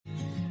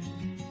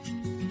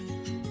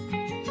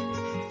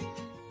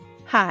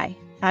Hi,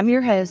 I'm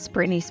your host,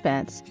 Brittany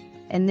Spence,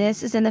 and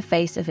this is In the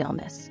Face of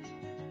Illness.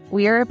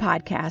 We are a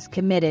podcast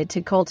committed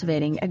to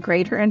cultivating a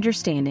greater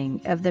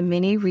understanding of the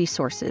many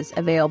resources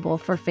available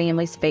for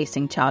families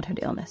facing childhood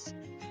illness,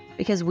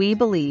 because we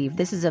believe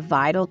this is a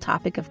vital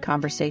topic of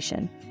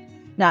conversation,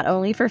 not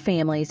only for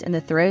families in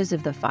the throes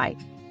of the fight,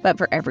 but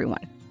for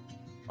everyone.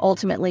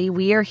 Ultimately,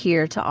 we are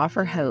here to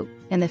offer hope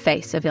in the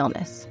face of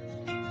illness.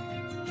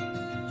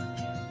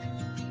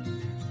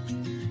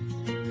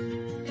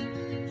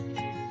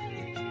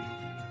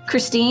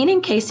 Christine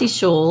and Casey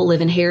Shull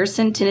live in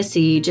Harrison,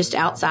 Tennessee, just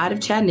outside of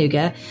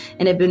Chattanooga,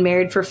 and have been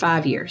married for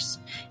 5 years.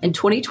 In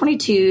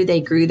 2022,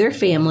 they grew their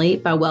family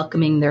by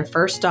welcoming their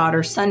first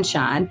daughter,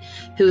 Sunshine,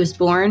 who was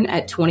born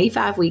at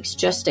 25 weeks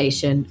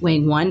gestation,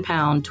 weighing 1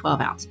 pound,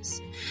 12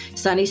 ounces.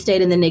 Sunny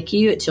stayed in the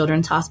NICU at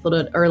Children's Hospital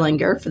at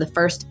Erlanger for the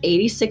first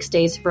 86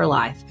 days of her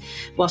life,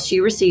 while she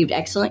received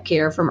excellent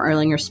care from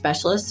Erlanger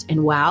specialists and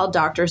wowed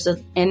doctors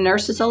and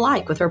nurses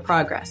alike with her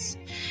progress.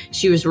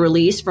 She was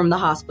released from the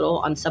hospital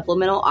on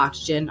supplemental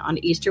oxygen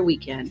on Easter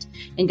weekend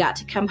and got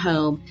to come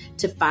home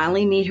to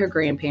finally meet her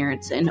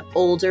grandparents and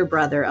older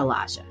brother,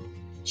 Elijah.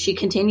 She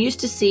continues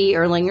to see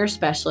Erlanger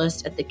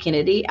specialists at the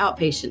Kennedy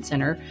Outpatient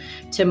Center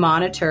to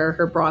monitor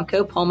her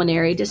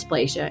bronchopulmonary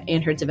dysplasia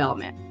and her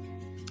development.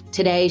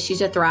 Today,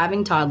 she's a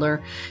thriving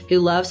toddler who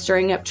loves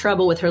stirring up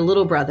trouble with her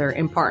little brother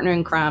and partner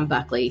in crime,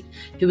 Buckley,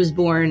 who was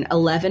born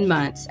 11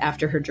 months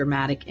after her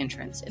dramatic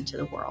entrance into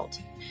the world.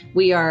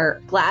 We are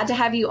glad to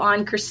have you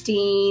on,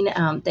 Christine.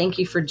 Thank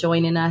you for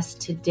joining us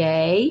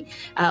today.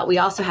 We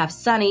also have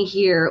Sunny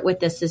here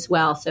with us as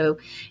well. So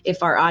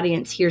if our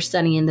audience hears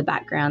Sunny in the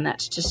background,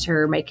 that's just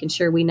her making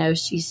sure we know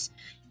she's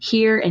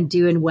here and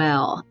doing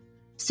well.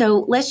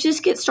 So let's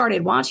just get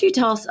started. Why don't you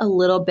tell us a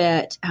little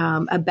bit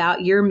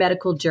about your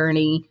medical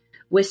journey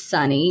with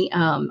Sunny?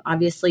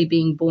 Obviously,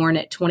 being born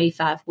at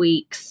 25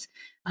 weeks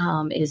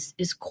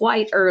is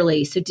quite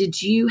early. So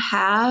did you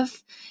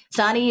have,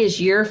 Sunny is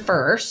your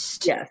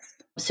first? Yes.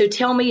 So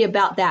tell me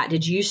about that.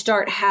 Did you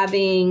start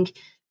having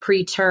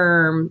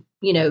preterm,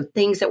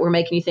 things that were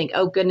making you think,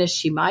 oh goodness,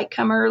 she might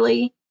come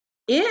early?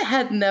 It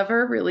had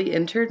never really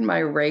entered my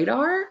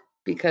radar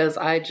because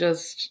I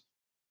just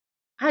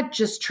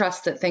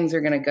trust that things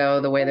are going to go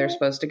the way they're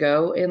supposed to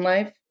go in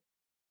life.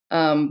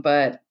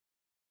 But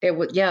it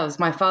was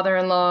my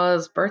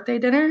father-in-law's birthday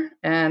dinner,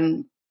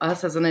 and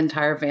us as an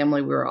entire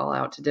family, we were all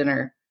out to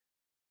dinner.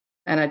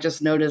 And I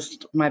just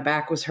noticed my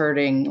back was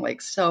hurting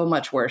like so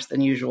much worse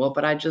than usual.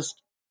 But I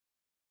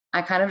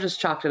kind of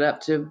just chalked it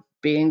up to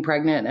being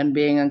pregnant and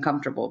being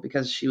uncomfortable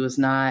because she was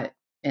not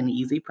an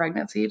easy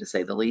pregnancy, to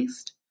say the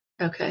least.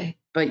 Okay.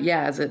 But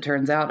yeah, as it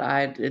turns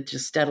out, it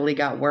just steadily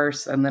got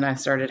worse. And then I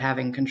started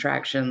having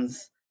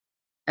contractions,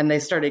 and they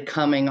started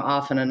coming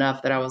often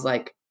enough that I was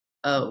like,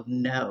 oh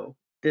no,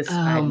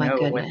 I know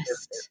what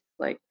this is.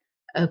 Like,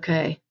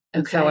 okay.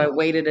 And so I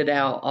waited it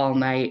out all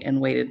night and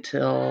waited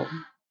till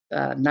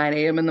 9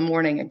 a.m. in the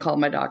morning and called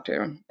my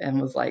doctor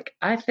and was like,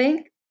 I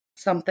think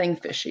something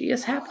fishy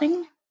is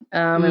happening.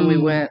 And we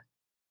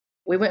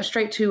went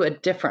straight to a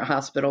different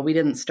hospital. We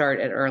didn't start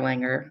at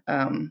Erlanger.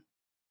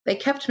 They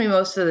kept me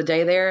most of the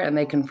day there, and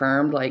they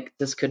confirmed like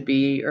this could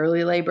be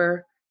early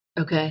labor.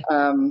 Okay.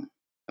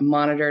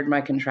 Monitored my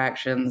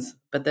contractions,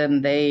 but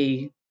then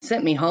they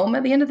sent me home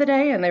at the end of the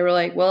day, and they were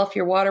like, well, if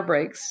your water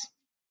breaks,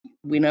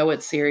 we know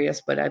it's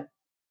serious. But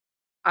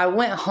I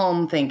went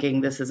home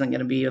thinking this isn't going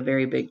to be a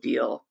very big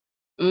deal.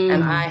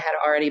 And I had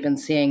already been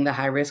seeing the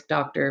high-risk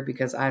doctor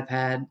because I've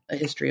had a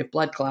history of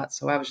blood clots.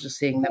 So I was just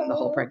seeing them the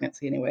whole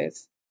pregnancy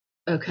anyways.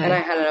 Okay. And I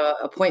had an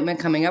appointment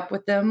coming up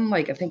with them,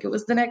 like I think it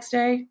was the next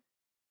day.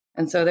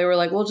 And so they were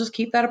like, well, just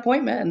keep that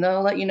appointment and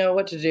they'll let you know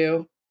what to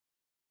do.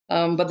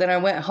 But then I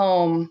went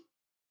home,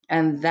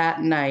 and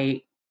that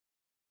night,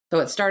 so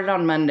it started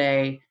on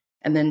Monday,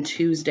 and then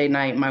Tuesday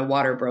night, my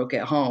water broke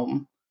at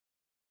home.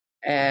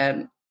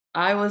 And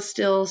I was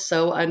still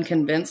so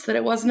unconvinced that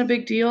it wasn't a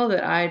big deal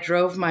that I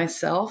drove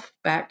myself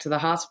back to the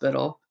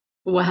hospital.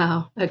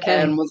 Wow.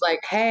 Okay. And was like,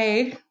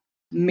 hey,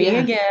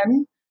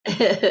 again.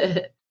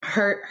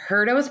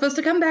 Heard I was supposed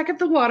to come back if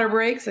the water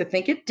breaks. I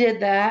think it did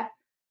that.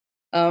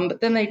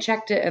 But then they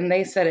checked it and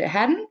they said it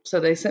hadn't. So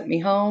they sent me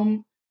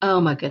home.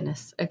 Oh my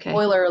goodness. Okay.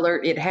 Spoiler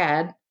alert, it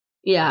had.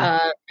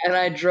 Yeah. And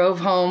I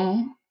drove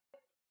home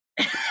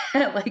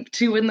at like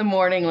 2 a.m.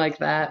 like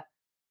that.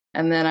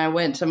 And then I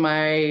went to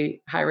my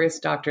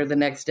high-risk doctor the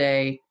next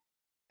day,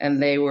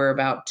 and they were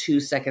about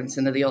 2 seconds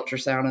into the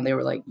ultrasound, and they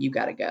were like, you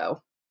got to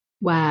go.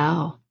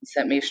 Wow.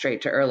 Sent me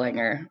straight to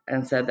Erlanger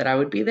and said that I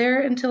would be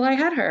there until I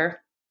had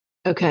her.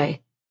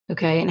 Okay.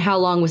 Okay. And how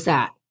long was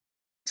that?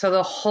 So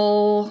the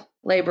whole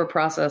labor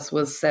process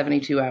was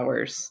 72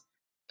 hours.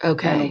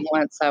 Okay. And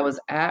once I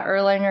was at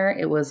Erlanger,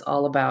 it was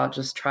all about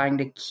just trying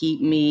to keep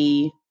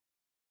me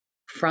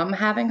from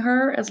having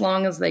her as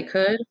long as they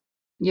could.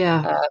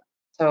 Yeah.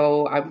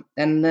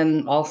 And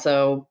then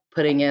also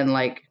putting in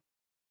like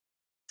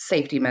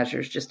safety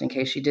measures just in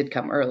case she did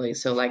come early.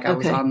 So like I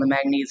was on the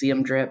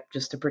magnesium drip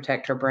just to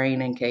protect her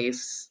brain in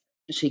case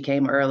she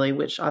came early,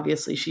 which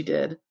obviously she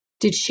did.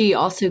 Did she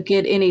also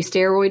get any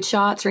steroid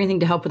shots or anything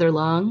to help with her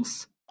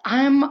lungs?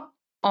 I'm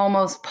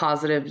almost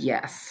positive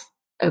yes.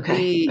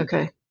 Okay. The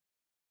Okay.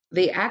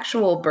 the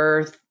actual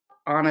birth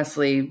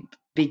honestly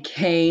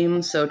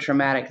became so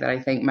traumatic that I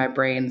think my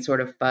brain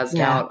sort of fuzzed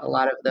Yeah. out a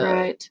lot of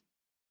Right.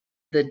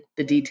 the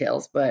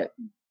details, but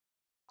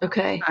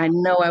Okay. I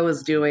know I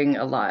was doing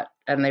a lot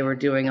and they were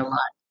doing a lot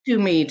to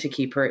me to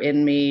keep her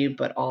in me,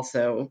 but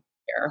also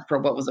care for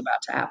what was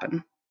about to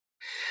happen.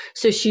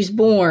 So she's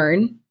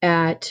born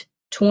at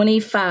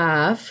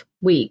 25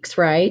 weeks,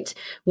 right?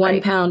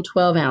 1 pound,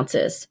 12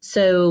 ounces.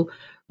 So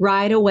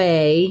right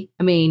away,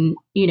 I mean,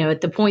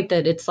 at the point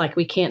that it's like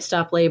we can't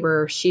stop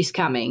labor, she's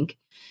coming.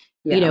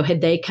 Yeah. Had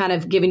they kind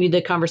of given you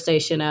the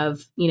conversation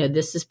of,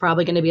 this is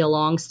probably going to be a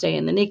long stay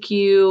in the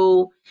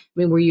NICU? I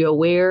mean, were you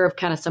aware of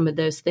kind of some of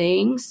those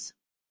things?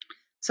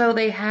 So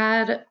they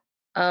had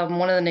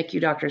one of the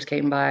NICU doctors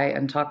came by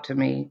and talked to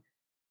me,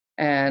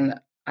 and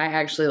I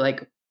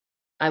actually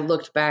I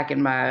looked back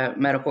in my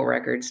medical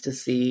records to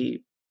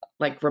see,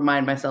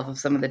 remind myself of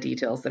some of the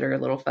details that are a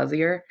little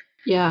fuzzier.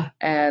 Yeah.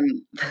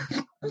 And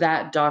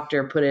that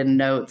doctor put in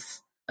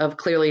notes of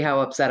clearly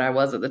how upset I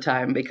was at the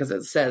time, because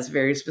it says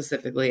very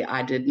specifically,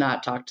 I did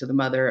not talk to the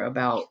mother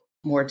about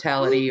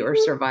mortality or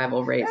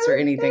survival rates or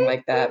anything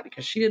like that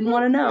because she didn't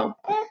want to know.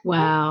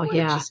 Wow.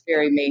 Yeah. Which is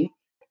very me.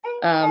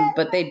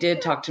 But they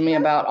did talk to me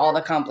about all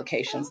the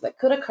complications that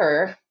could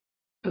occur.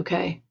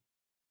 Okay.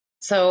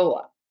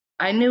 So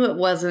I knew it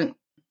wasn't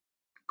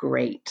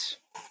great.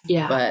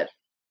 Yeah. But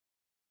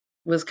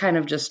was kind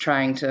of just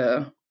trying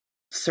to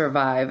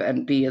survive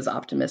and be as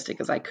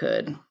optimistic as I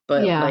could.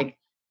 But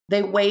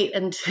they wait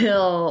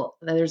until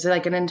there's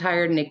an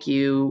entire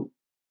NICU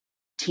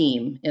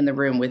team in the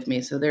room with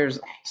me. So there's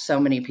so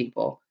many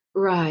people.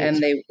 Right. And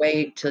they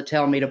wait to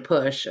tell me to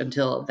push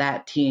until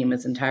that team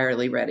is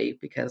entirely ready,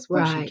 because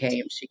when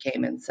she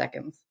came in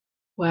seconds.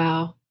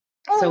 Wow.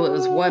 So it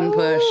was one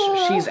push.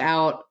 She's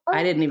out.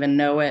 I didn't even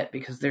know it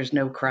because there's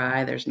no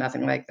cry. There's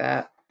nothing like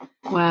that.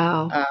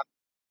 Wow.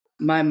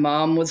 My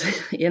mom was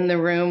in the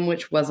room,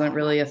 which wasn't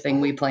really a thing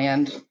we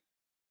planned.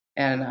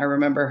 And I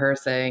remember her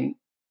saying,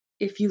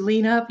 if you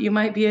lean up, you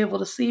might be able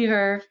to see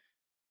her.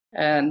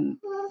 And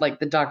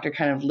the doctor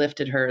kind of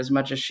lifted her as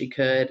much as she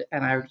could.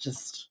 And I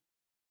just,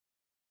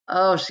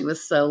 she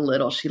was so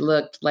little. She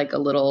looked like a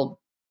little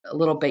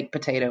baked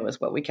potato is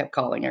what we kept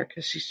calling her,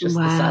 because she's just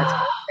the size of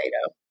a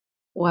potato.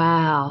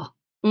 Wow.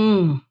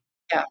 Mm.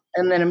 Yeah.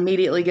 And then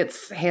immediately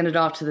gets handed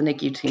off to the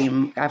NICU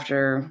team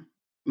after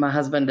my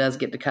husband does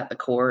get to cut the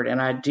cord. And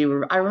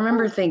I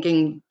remember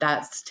thinking,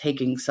 that's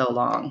taking so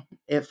long.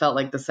 It felt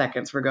like the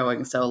seconds were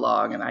going so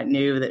long. And I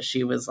knew that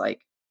she was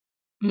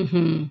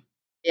mm-hmm.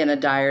 in a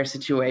dire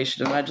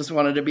situation. And I just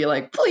wanted to be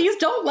like, please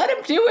don't let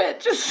him do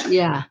it. Just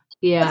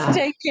let's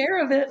take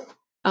care of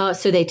it.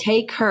 So they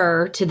take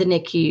her to the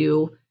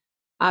NICU,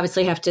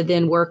 obviously have to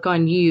then work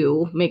on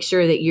you, make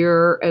sure that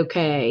you're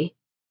okay.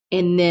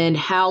 And then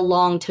how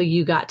long till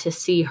you got to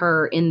see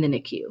her in the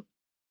NICU?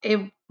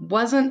 It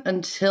wasn't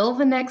until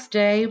the next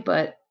day,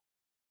 but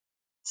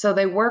so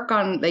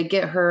they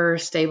get her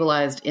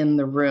stabilized in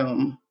the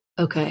room.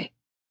 Okay.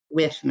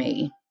 With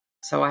me.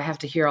 So I have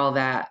to hear all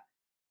that.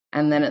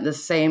 And then at the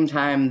same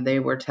time,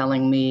 they were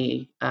telling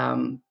me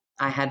I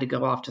had to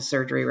go off to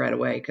surgery right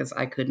away because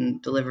I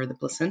couldn't deliver the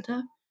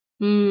placenta.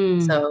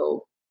 Mm.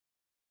 So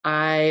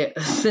I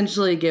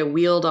essentially get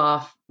wheeled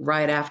off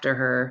right after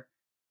her.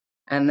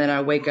 And then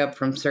I wake up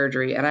from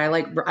surgery. And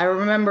I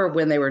remember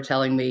when they were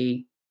telling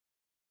me,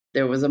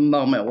 there was a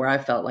moment where I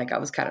felt like I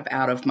was kind of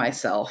out of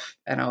myself.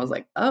 And I was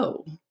like,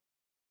 oh,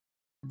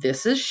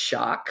 this is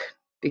shock,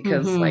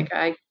 because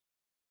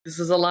this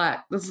is a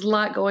lot. This is a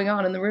lot going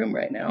on in the room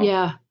right now.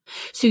 Yeah.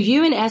 So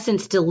you, in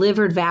essence,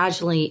 delivered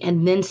vaginally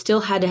and then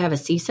still had to have a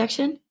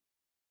C-section?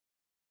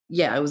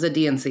 Yeah, it was a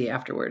DNC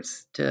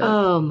afterwards to.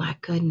 Oh, my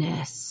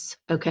goodness.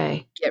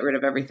 Okay. Get rid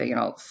of everything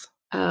else.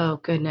 Oh,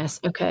 goodness.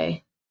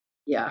 Okay.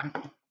 Yeah.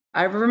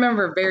 I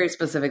remember very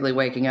specifically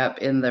waking up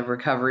in the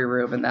recovery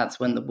room, and that's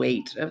when the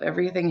weight of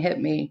everything hit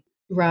me.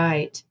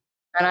 Right.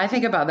 And I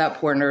think about that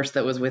poor nurse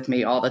that was with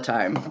me all the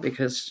time,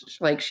 because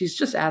she's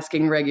just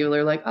asking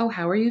regular, oh,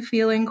 how are you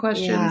feeling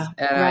questions? Yeah,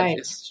 and I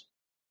just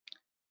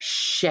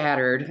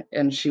shattered.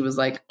 And she was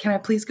like, can I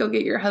please go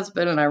get your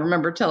husband? And I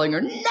remember telling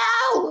her,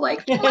 no,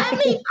 let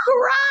me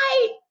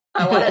cry.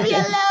 I want to be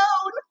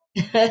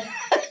alone.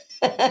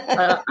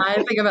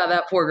 I think about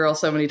that poor girl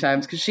so many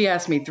times, because she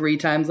asked me 3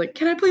 times,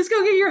 can I please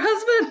go get your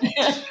husband?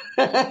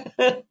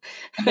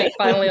 I think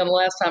finally on the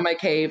last time I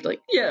caved,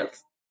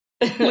 yes.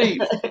 Please.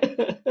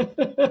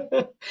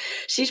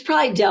 She's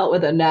probably dealt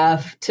with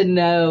enough to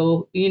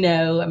know,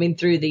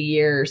 through the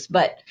years.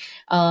 But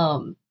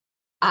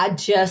I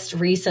just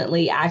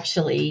recently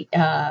actually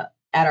at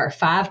our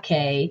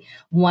 5K,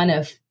 one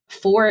of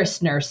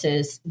Forrest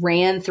nurses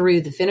ran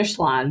through the finish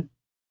line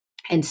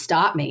and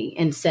stopped me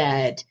and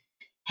said,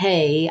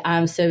 hey,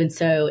 I'm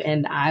so-and-so,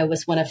 and I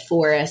was one of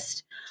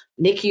Forrest's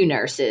NICU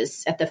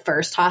nurses at the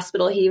first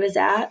hospital he was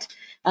at.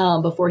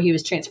 Before he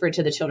was transferred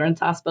to the children's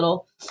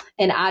hospital.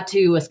 And I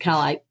too was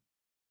kind of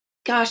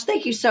gosh,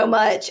 thank you so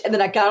much. And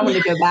then I kind of want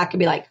to go back and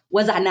be like,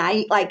 was I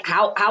nice? Like,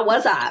 how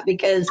was I?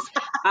 Because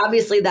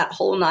obviously that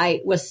whole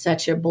night was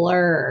such a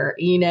blur,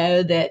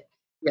 that,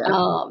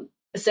 Yeah.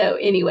 So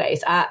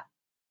anyways, I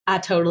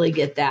totally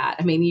get that.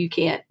 I mean, you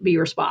can't be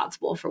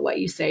responsible for what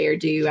you say or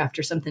do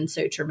after something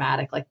so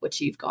traumatic like what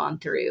you've gone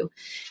through.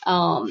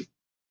 And,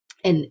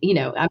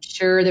 I'm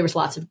sure there was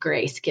lots of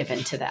grace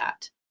given to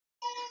that.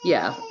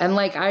 Yeah. And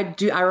like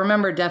I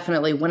remember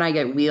definitely when I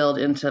get wheeled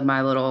into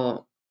my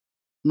little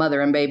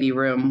mother and baby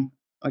room,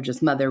 or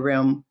just mother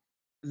room,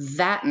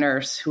 that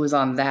nurse who was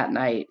on that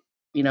night,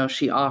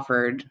 she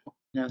offered,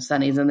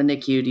 Sunny's in the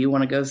NICU. Do you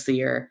want to go see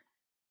her?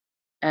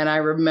 And I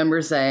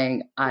remember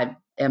saying, I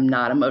am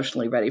not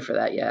emotionally ready for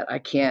that yet. I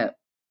can't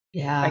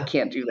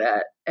do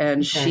that.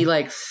 And she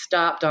like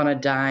stopped on a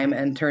dime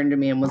and turned to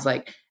me and was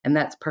like, and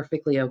that's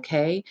perfectly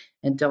okay.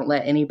 And don't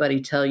let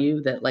anybody tell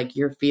you that like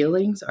your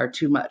feelings are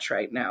too much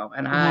right now.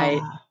 And I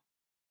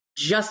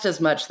just as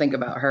much think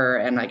about her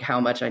and like how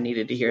much I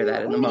needed to hear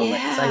that in the moment.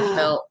 Because I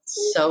felt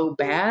so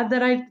bad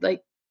that I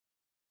like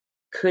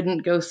couldn't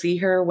go see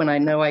her when I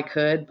know I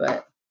could.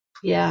 But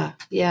yeah.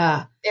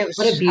 It was,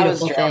 what a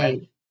beautiful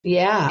thing.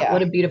 Yeah.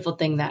 What a beautiful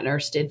thing that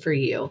nurse did for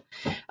you.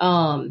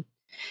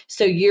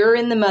 So you're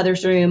in the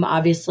mother's room,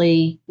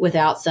 obviously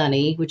without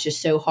Sunny, which is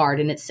so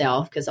hard in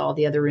itself because all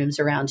the other rooms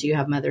around you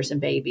have mothers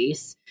and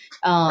babies.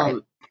 Right.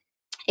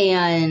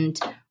 And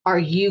are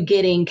you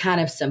getting kind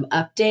of some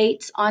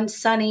updates on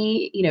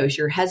Sunny? Is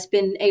your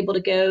husband able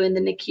to go in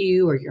the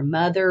NICU, or your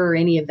mother, or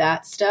any of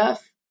that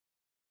stuff?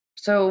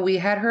 So we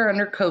had her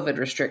under COVID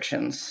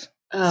restrictions.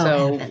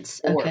 Oh,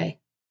 heavens. Okay.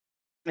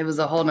 It was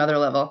a whole nother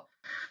level.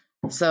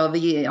 So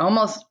the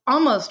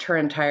almost her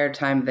entire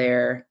time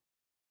there,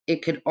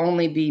 it could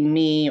only be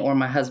me or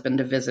my husband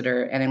to visit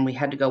her, and then we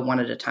had to go one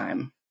at a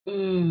time.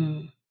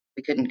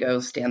 We couldn't go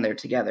stand there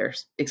together,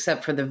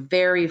 except for the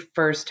very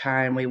first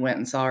time we went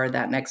and saw her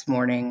that next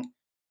morning.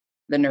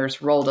 The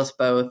nurse rolled us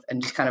both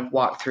and just kind of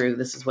walked through,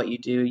 this is what you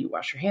do. You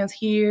wash your hands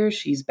here.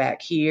 She's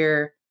back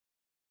here.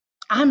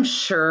 I'm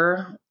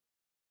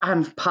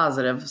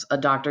positive a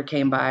doctor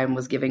came by and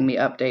was giving me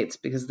updates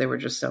because there were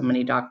just so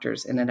many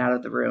doctors in and out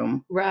of the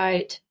room.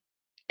 Right.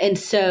 And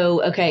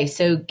so,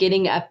 so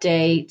getting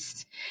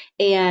updates.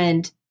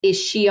 And is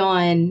she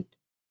on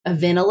a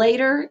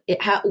ventilator?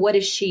 What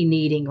is she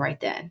needing right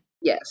then?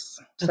 Yes.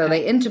 So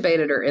they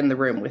intubated her in the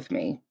room with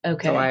me.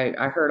 Okay. So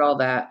I heard all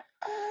that.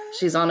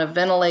 She's on a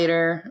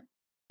ventilator.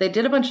 They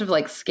did a bunch of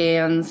like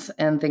scans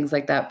and things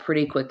like that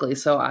pretty quickly.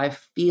 So I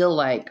feel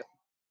like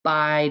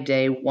by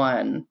day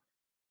one,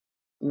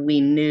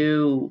 we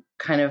knew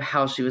kind of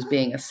how she was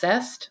being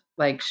assessed.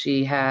 Like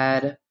she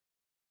had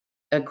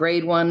a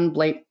grade 1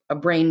 a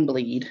brain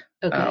bleed,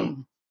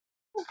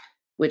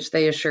 which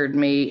they assured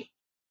me,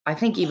 I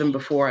think even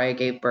before I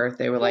gave birth,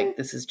 they were like,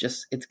 this is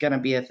just, it's going to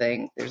be a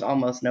thing. There's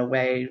almost no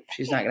way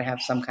she's not going to have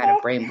some kind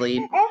of brain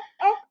bleed.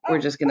 We're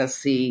just going to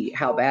see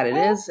how bad it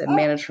is and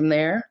manage from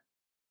there.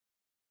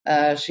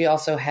 She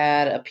also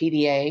had a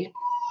PDA,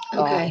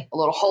 a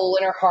little hole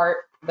in her heart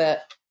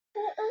that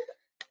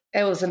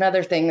it was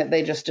another thing that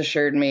they just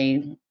assured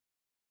me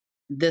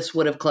this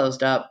would have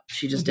closed up.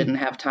 She just didn't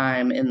have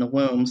time in the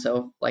womb.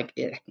 So like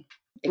it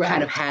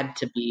kind of had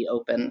to be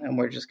open, and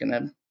we're just going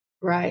to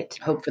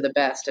hope for the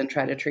best and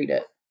try to treat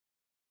it.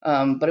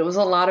 But it was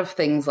a lot of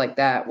things like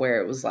that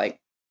where it was like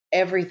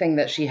everything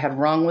that she had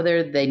wrong with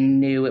her, they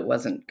knew it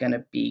wasn't going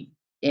to be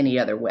any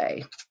other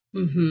way.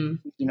 You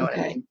know what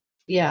I mean?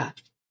 Yeah.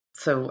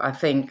 So I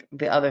think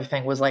the other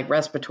thing was like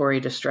respiratory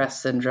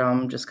distress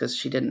syndrome, just because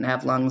she didn't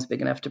have lungs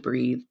big enough to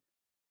breathe.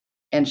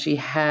 And she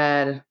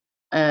had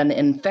an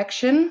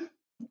infection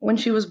when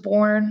she was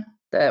born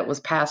that was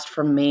passed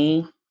from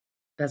me,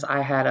 because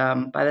I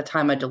had, by the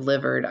time I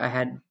delivered, I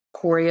had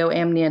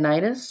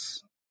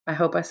chorioamnionitis. I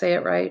hope I say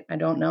it right. I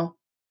don't know.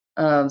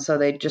 So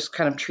they just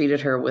kind of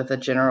treated her with a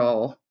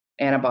general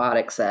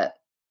antibiotic set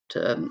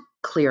to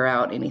clear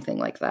out anything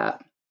like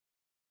that.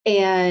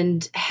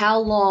 And how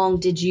long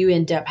did you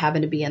end up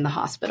having to be in the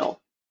hospital?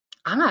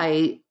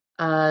 I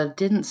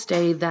didn't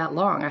stay that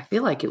long. I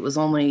feel like it was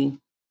only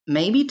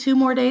maybe 2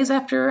 more days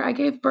after I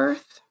gave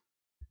birth.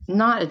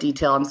 Not a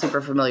detail I'm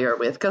super familiar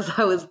with because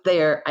I was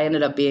there. I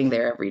ended up being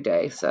there every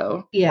day.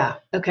 So yeah.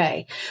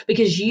 Okay.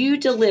 Because you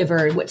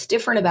delivered, what's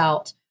different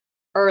about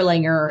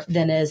Erlanger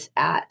than is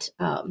at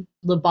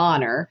Le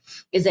Bonheur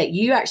is that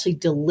you actually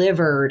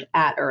delivered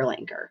at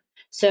Erlanger.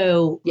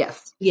 So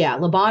yes. Yeah,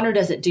 Le Bonheur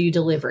doesn't do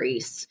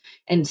deliveries.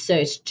 And so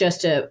it's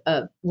just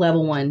a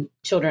level 1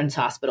 children's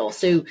hospital.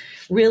 So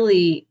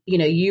really,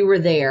 you were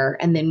there.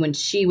 And then when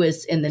she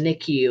was in the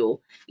NICU,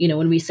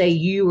 when we say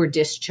you were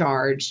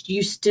discharged,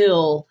 you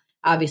still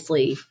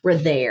obviously were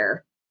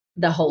there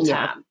the whole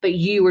time, but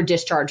you were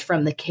discharged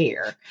from the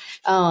care.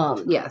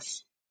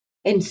 Yes.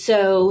 And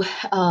so,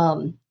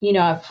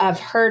 I've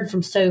heard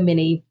from so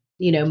many,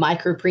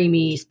 micro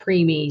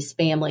preemies,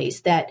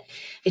 families that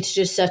it's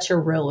just such a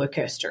roller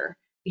coaster.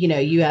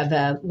 You have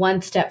a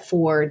 1 step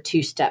forward,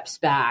 2 steps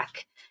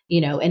back,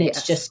 and it's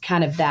Yes. just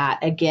kind of that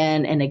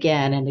again and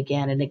again and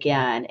again and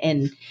again.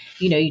 And,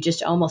 you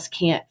just almost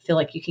can't feel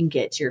like you can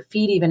get your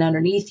feet even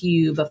underneath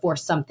you before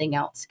something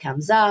else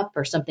comes up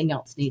or something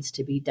else needs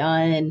to be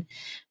done.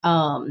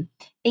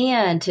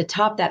 And to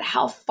top that,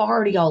 how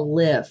far do y'all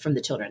live from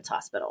the Children's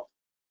Hospital?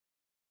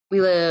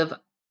 We live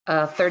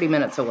 30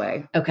 minutes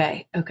away.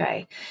 Okay.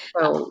 Okay.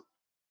 So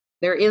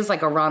there is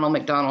like a Ronald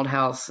McDonald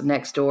House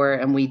next door,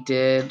 and we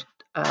did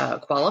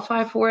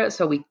qualify for it.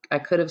 So I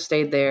could have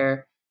stayed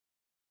there,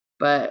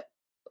 but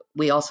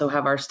we also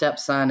have our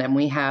stepson, and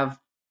we have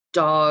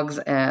dogs,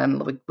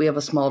 and we have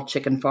a small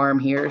chicken farm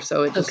here.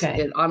 So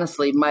it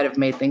honestly might have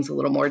made things a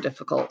little more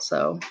difficult.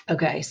 So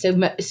okay, so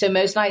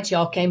most nights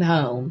y'all came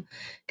home,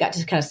 got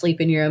to kind of sleep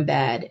in your own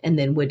bed, and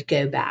then would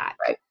go back.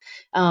 Right.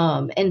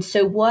 And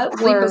so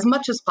sleep as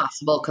much as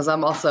possible, because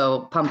I'm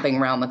also pumping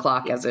around the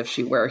clock as if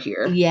she were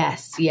here.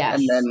 Yes.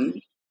 And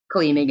then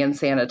cleaning and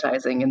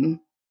sanitizing and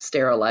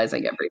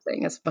sterilizing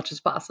everything as much as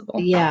possible.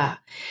 Yeah.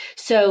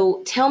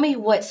 So tell me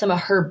what some of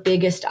her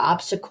biggest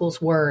obstacles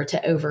were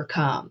to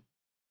overcome.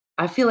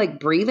 I feel like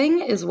breathing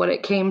is what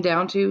it came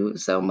down to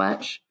so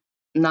much.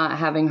 Not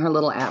having her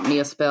little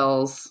apnea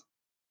spells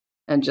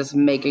and just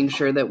making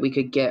sure that we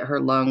could get her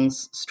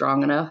lungs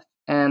strong enough.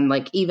 And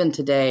like even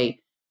today,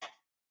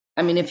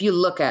 I mean, if you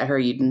look at her,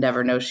 you'd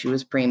never know she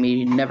was preemie.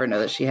 You'd never know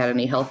that she had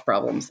any health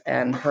problems.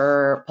 And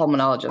her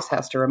pulmonologist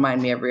has to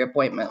remind me every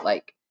appointment,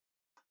 like,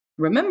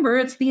 remember,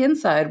 it's the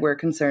inside we're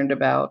concerned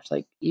about.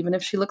 Like, even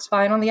if she looks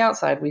fine on the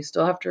outside, we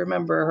still have to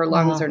remember her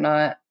lungs are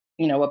not,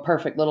 a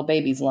perfect little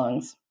baby's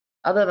lungs.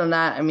 Other than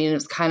that, I mean,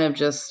 it's kind of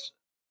just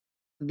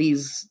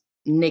these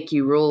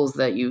NICU rules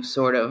that you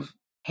sort of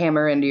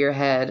hammer into your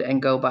head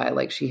and go by.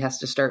 Like, she has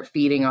to start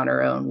feeding on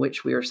her own,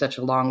 which we were such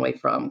a long way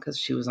from because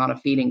she was on a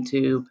feeding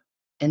tube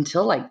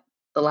until like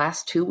the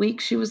last 2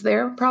 weeks she was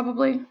there,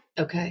 probably.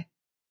 Okay.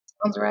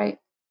 Sounds right.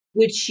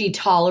 Would she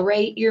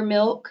tolerate your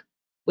milk?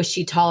 Was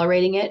she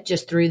tolerating it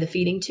just through the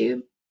feeding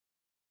tube?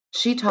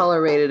 She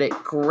tolerated it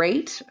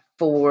great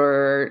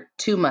for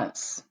 2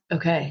 months.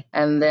 Okay.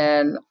 And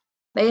then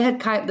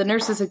the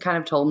nurses had kind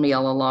of told me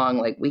all along,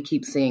 like, we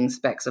keep seeing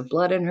specks of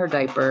blood in her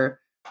diaper.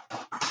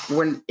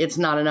 It's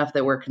not enough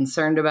that we're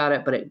concerned about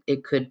it, but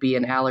it could be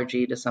an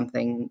allergy to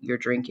something you're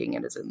drinking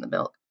and is in the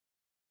milk.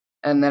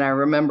 And then I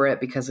remember it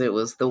because it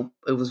was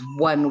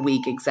 1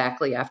 week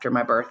exactly after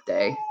my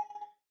birthday.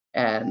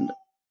 And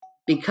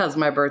because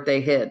my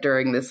birthday hit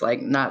during this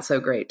like not so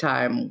great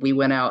time, we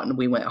went out and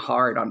we went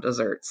hard on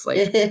desserts. Like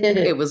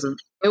it was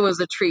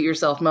a treat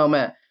yourself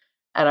moment.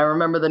 And I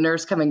remember the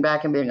nurse coming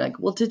back and being like,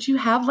 "Well, did you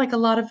have like a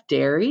lot of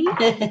dairy?"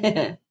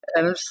 And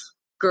I'm just,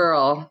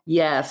 girl,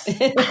 yes.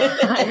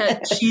 I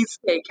had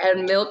cheesecake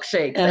and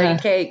milkshakes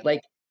and cake.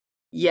 Like,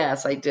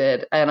 yes, I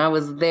did. And I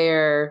was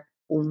there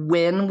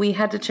when we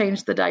had to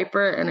change the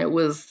diaper, and it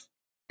was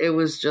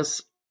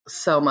just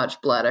so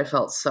much blood. I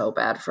felt so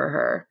bad for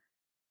her.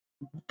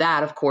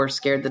 That, of course,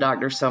 scared the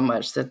doctor so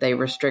much that they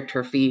restrict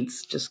her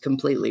feeds just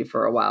completely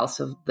for a while.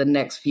 So the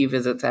next few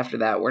visits after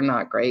that were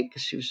not great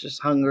because she was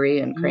just hungry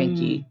and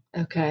cranky.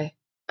 Okay.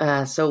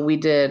 So we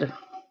did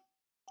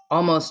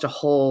almost a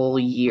whole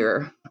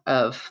year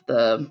of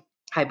the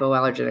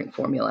hypoallergenic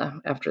formula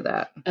after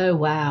that. Oh,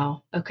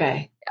 wow.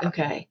 Okay. Yeah.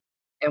 Okay.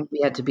 And we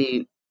had to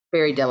be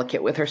very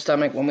delicate with her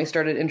stomach when we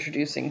started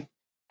introducing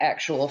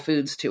actual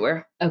foods to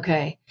her.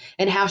 Okay.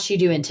 And how's she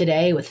doing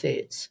today with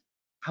foods?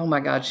 Oh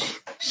my God,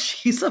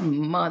 she's a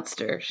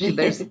monster.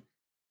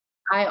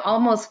 I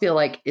almost feel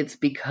like it's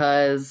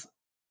because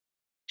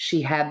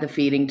she had the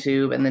feeding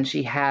tube and then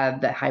she had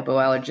the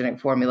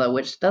hypoallergenic formula,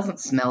 which doesn't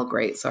smell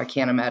great. So I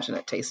can't imagine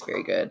it tastes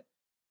very good.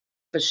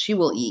 But she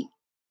will eat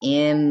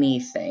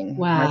anything.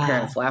 Wow. My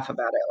parents laugh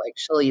about it. Like,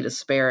 she'll eat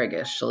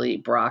asparagus, she'll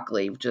eat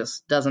broccoli,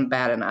 just doesn't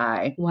bat an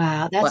eye.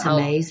 Wow, that's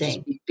amazing. I'll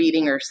just be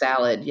feeding her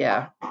salad,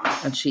 yeah.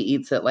 And she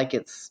eats it like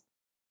it's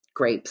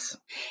grapes.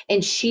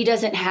 And she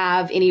doesn't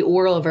have any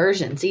oral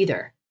aversions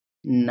either.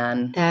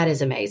 None. That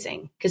is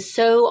amazing. Because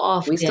so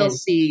often we still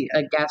see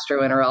a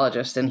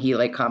gastroenterologist and he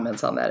like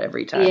comments on that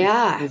every time.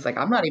 Yeah. He's like,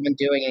 I'm not even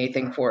doing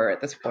anything for her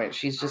at this point.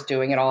 She's just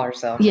doing it all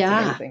herself.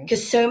 Yeah.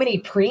 Because so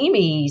many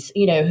preemies,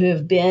 who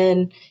have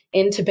been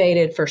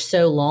intubated for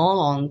so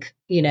long,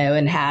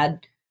 and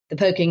had the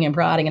poking and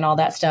prodding and all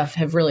that stuff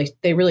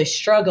they really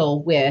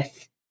struggle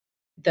with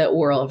the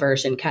oral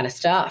aversion kind of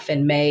stuff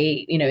and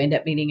may, end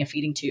up needing a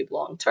feeding tube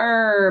long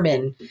term.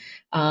 And,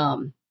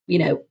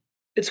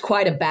 it's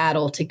quite a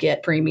battle to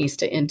get preemies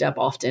to end up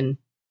often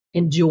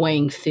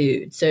enjoying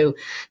food. So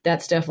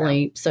that's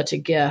definitely such a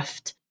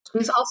gift.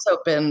 She's also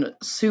been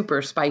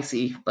super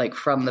spicy, like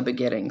from the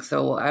beginning.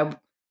 So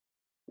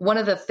one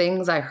of the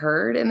things I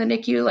heard in the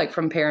NICU, like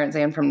from parents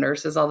and from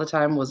nurses all the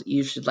time, was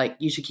you should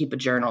keep a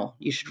journal.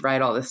 You should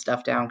write all this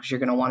stuff down because you're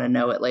going to want to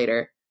know it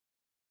later.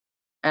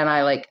 And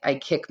I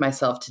kick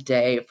myself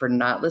today for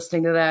not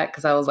listening to that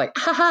because I was like,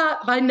 haha,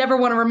 I never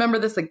want to remember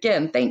this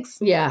again. Thanks.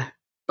 Yeah.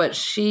 But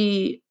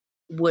she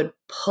would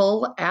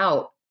pull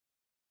out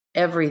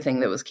everything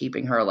that was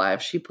keeping her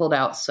alive. She pulled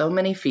out so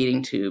many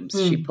feeding tubes.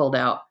 She pulled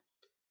out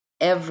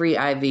every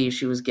IV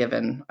she was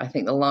given. I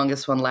think the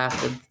longest one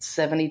lasted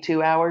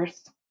 72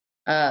 hours.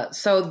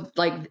 So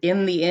like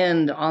in the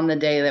end, on the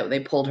day that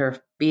they pulled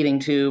her feeding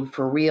tube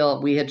for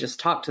real, we had just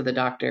talked to the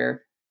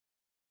doctor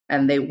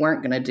and they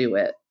weren't going to do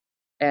it.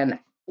 And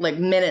like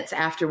minutes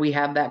after we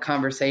have that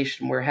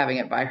conversation, we're having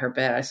it by her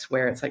bed. I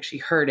swear it's like she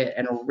heard it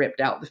and ripped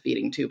out the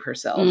feeding tube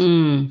herself.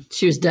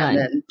 She was done. And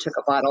then took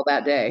a bottle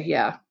that day.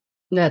 Yeah.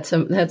 That's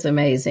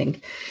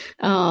amazing.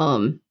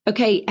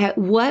 Okay. At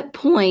what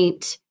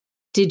point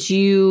did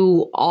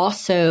you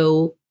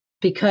also,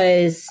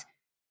 because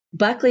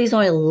Buckley's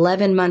only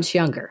 11 months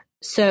younger.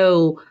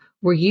 So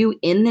were you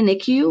in the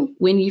NICU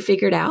when you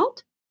figured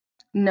out?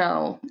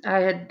 No,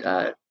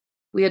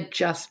 we had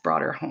just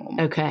brought her home.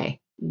 Okay.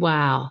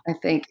 Wow. I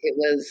think it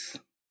was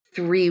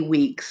 3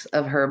 weeks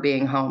of her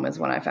being home is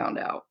when I found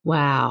out.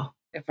 Wow.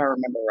 If I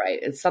remember right.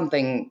 It's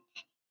something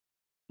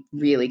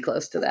really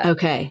close to that.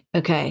 Okay.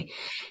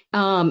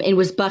 And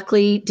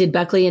did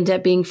Buckley end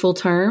up being full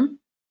term?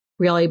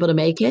 Were y'all able to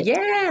make it?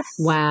 Yes.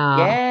 Wow.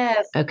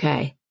 Yes.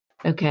 Okay.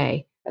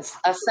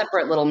 A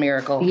separate little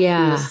miracle.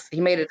 Yeah.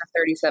 He made it to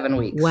 37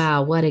 weeks.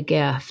 Wow. What a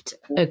gift.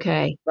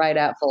 Okay. Right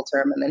at full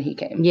term. And then he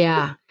came.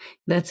 Yeah.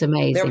 That's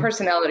amazing. Their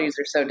personalities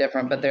are so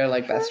different, but they're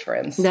like best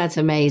friends. That's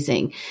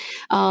amazing.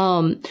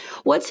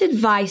 What's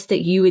advice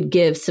that you would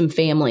give some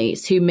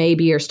families who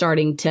maybe are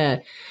starting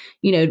to,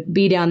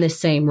 be down this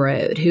same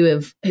road, who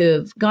have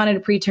gone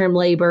into preterm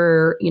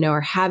labor,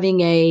 are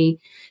having a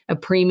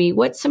preemie?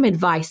 What's some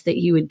advice that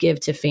you would give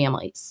to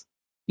families?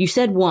 You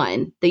said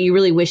one that you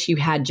really wish you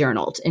had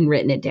journaled and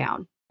written it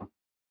down.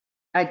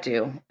 I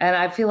do. And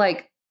I feel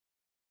like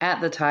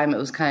at the time it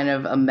was kind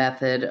of a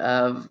method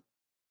of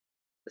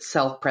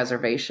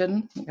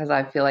self-preservation, because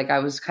I feel like I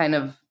was kind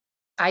of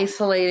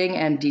isolating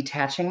and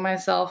detaching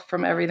myself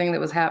from everything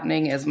that was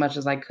happening as much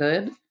as I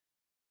could,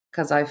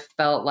 because I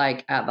felt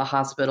like at the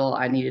hospital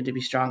I needed to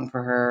be strong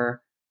for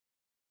her.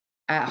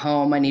 At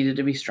home I needed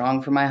to be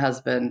strong for my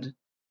husband,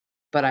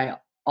 but I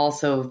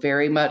also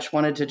very much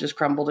wanted to just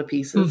crumble to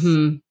pieces.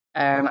 Mm-hmm.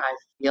 And I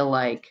feel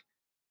like,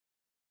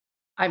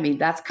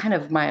 that's kind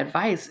of my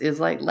advice, is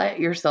like, let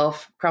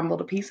yourself crumble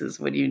to pieces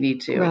when you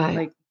need to. Right.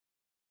 Like,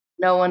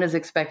 no one is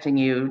expecting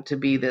you to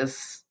be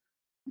this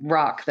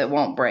rock that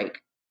won't break.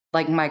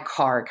 Like, my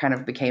car kind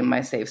of became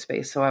my safe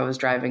space. So I was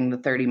driving the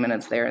 30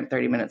 minutes there and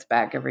 30 minutes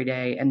back every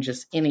day. And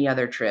just any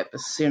other trip,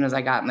 as soon as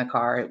I got in the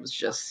car, it was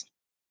just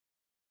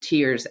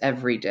tears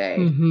every day.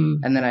 Mm-hmm.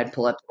 And then I'd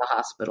pull up to the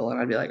hospital and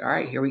I'd be like, all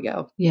right, here we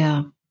go.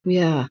 Yeah.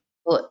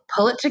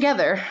 Pull it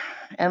together.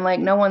 And like,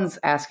 no one's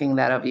asking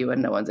that of you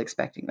and no one's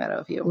expecting that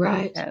of you.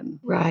 Right. And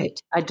right.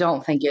 I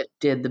don't think it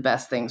did the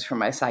best things for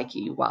my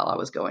psyche while I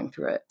was going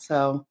through it.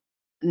 So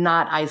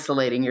not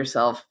isolating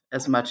yourself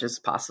as much as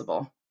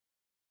possible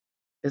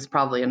is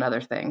probably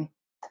another thing.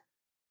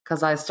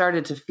 Because I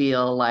started to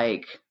feel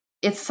like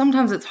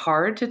sometimes it's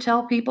hard to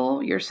tell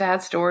people your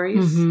sad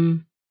stories. Mm-hmm.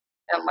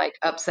 And like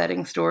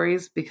upsetting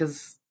stories,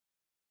 because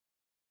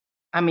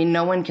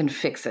no one can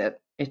fix it.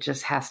 It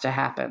just has to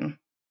happen.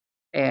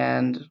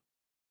 And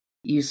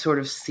you sort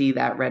of see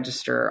that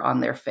register on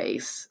their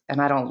face. And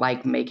I don't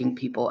like making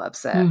people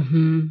upset.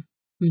 Mm-hmm.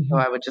 Mm-hmm. So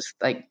I would just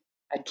I'd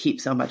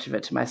keep so much of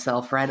it to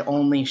myself, or I'd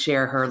only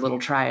share her little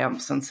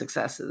triumphs and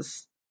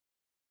successes.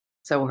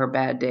 So her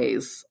bad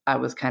days, I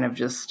was kind of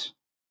just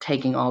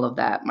taking all of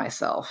that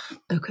myself.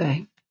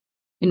 Okay.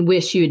 And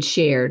wish you had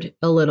shared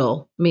a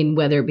little,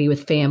 whether it be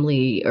with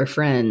family or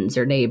friends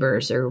or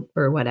neighbors or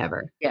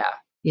whatever. Yeah.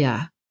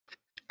 Yeah.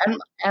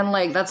 And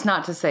like, that's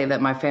not to say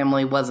that my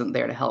family wasn't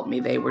there to help me.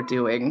 They were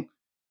doing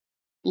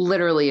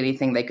literally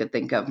anything they could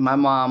think of. My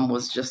mom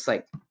was just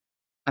like,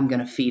 I'm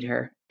going to feed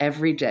her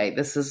every day.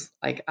 This is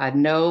like, I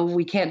know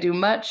we can't do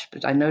much,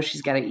 but I know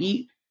she's got to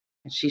eat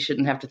and she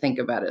shouldn't have to think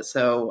about it.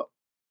 So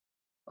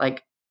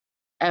like,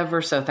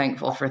 ever so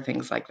thankful for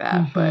things like that.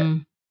 Mm-hmm.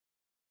 But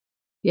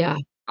yeah.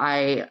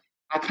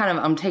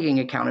 I'm taking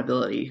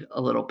accountability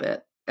a little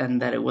bit,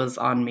 and that it was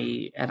on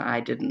me and I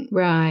didn't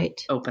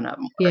open up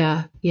more.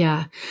 Yeah.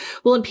 Yeah.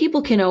 Well, and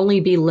people can only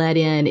be let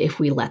in if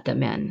we let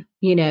them in,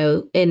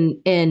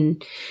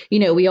 and,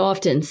 we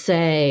often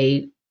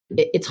say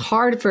it's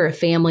hard for a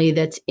family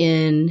that's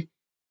in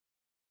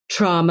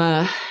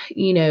trauma,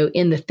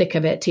 in the thick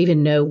of it, to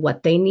even know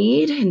what they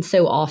need. And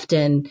so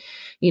often,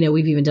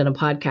 we've even done a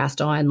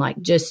podcast on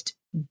like, just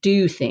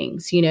do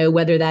things,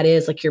 whether that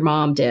is like your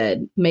mom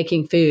did,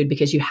 making food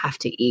because you have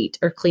to eat,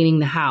 or cleaning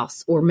the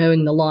house or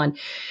mowing the lawn,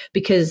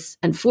 because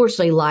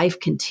unfortunately life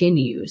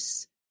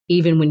continues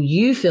even when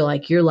you feel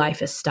like your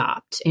life has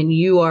stopped and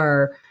you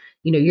are,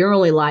 your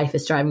only life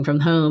is driving from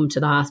home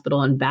to the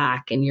hospital and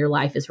back, and your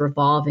life is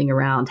revolving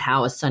around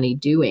how is Sunny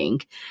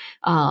doing.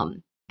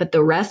 But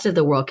the rest of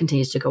the world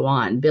continues to go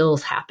on.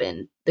 Bills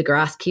happen. The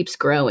grass keeps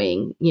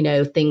growing.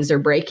 Things are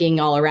breaking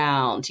all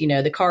around.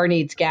 The car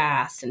needs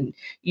gas and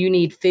you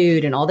need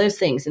food and all those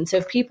things. And so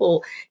if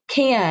people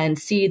can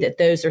see that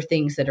those are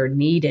things that are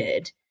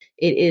needed,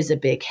 it is a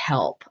big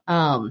help.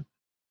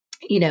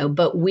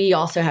 but we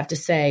also have to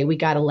say we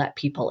got to let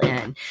people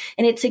in.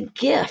 And it's a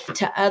gift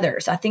to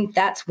others. I think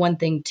that's one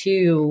thing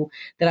too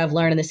that I've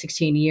learned in the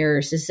 16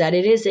 years is that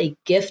it is a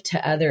gift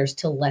to others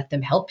to let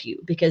them help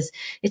you, because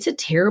it's a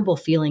terrible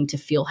feeling to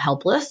feel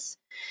helpless.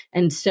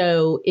 And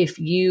so if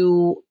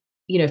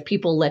if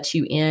people let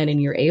you in and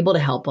you're able to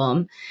help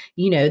them,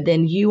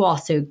 then you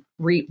also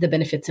reap the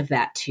benefits of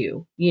that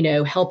too.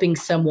 Helping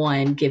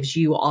someone gives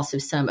you also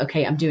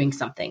okay, I'm doing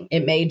something.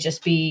 It may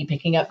just be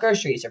picking up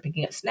groceries or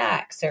picking up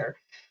snacks or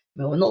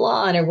mowing the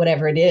lawn or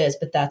whatever it is,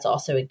 but that's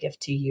also a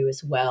gift to you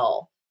as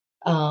well.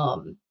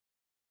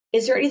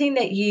 Is there anything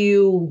that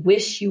you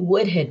wish you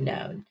would have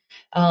known?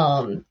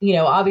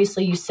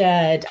 Obviously you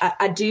said,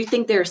 I do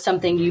think there's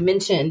something you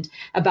mentioned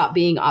about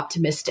being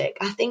optimistic.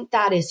 I think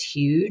that is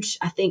huge.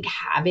 I think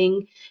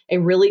having a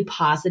really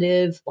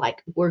positive,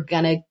 like, we're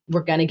going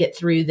to get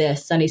through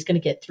this. Sunny's going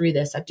to get through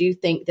this. I do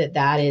think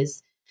that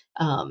is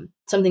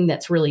something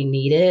that's really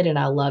needed. And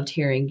I loved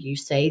hearing you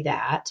say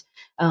that.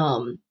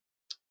 But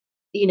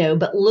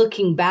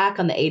looking back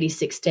on the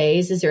 86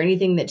 days, is there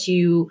anything that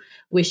you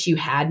wish you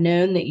had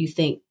known that you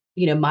think,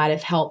 might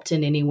have helped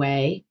in any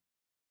way?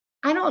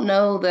 I don't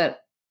know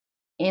that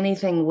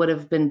anything would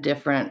have been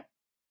different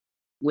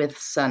with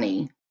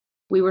Sunny.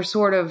 We were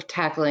sort of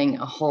tackling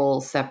a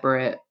whole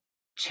separate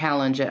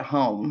challenge at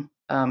home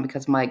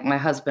because my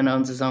husband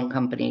owns his own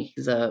company.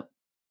 He's a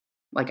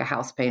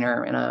house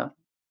painter and a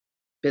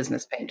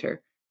business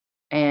painter.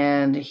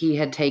 And he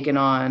had taken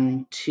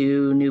on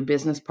 2 new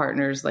business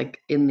partners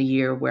in the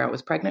year where I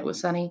was pregnant with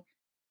Sunny,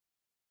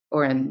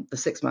 or in the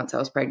 6 months I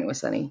was pregnant with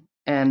Sunny.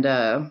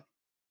 And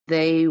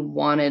they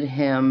wanted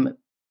him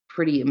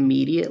pretty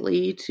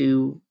immediately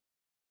to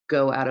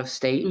go out of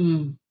state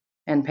and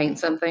paint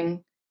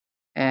something.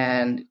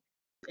 And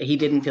he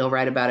didn't feel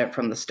right about it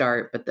from the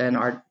start. But then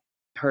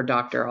her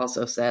doctor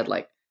also said,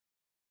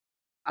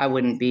 I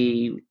wouldn't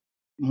be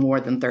more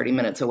than 30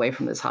 minutes away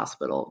from this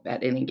hospital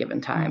at any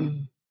given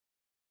time.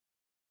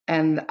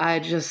 And I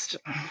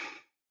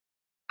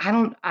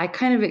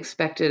kind of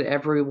expected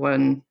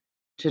everyone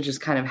to just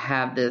kind of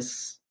have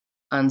this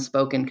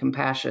unspoken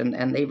compassion,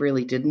 and they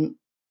really didn't.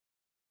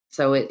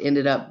 So it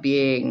ended up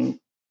being,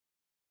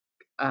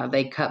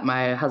 they cut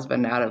my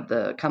husband out of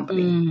the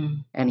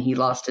company and he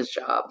lost his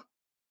job.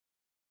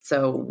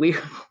 So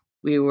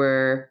we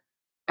were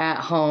at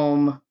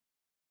home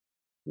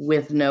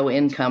with no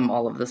income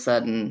all of a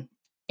sudden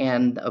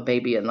and a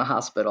baby in the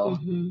hospital.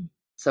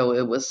 So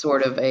it was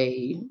sort of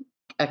a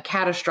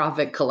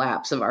catastrophic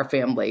collapse of our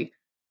family.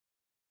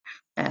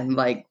 And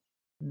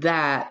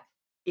that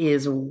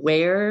is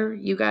where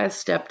you guys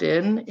stepped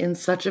in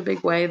such a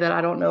big way that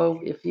I don't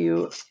know if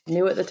you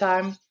knew at the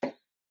time.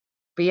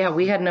 But yeah,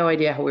 we had no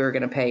idea how we were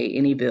going to pay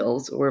any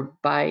bills or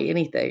buy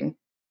anything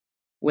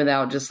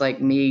without just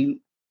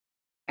me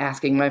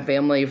asking my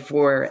family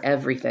for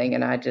everything.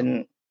 And I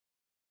didn't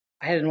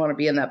want to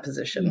be in that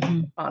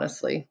position,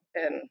 honestly.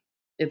 And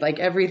it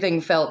everything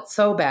felt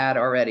so bad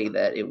already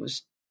that it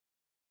was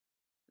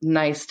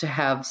nice to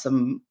have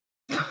some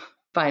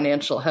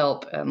financial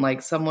help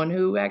and someone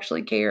who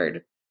actually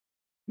cared,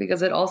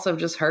 because it also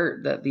just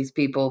hurt that these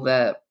people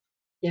that,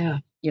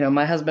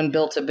 my husband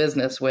built a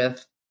business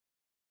with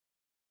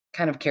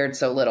kind of cared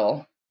so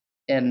little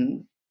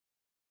in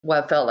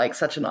what felt like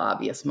such an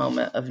obvious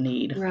moment of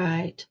need.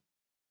 Right.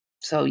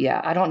 So yeah,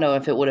 I don't know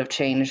if it would have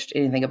changed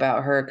anything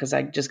about her, because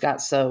I just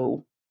got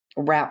so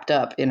wrapped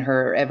up in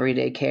her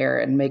everyday care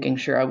and making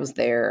sure I was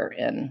there,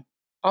 and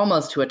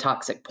almost to a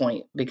toxic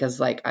point, because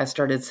I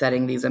started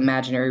setting these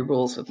imaginary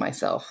rules with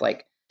myself.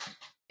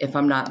 If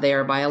I'm not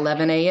there by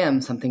 11 a.m.,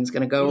 something's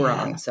going to go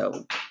wrong.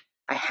 So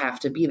I have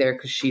to be there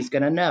because she's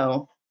going to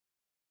know.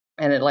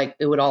 And it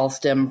would all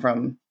stem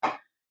from,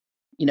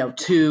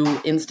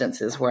 2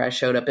 instances where I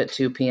showed up at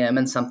 2 p.m.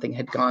 and something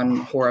had gone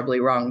horribly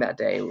wrong that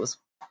day. It was,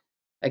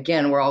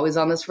 again, we're always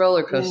on this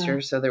roller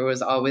coaster. So there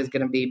was always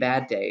going to be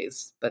bad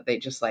days, but they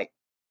just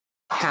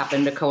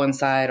happened to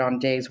coincide on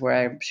days where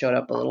I showed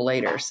up a little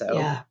later.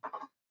 So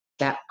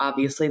that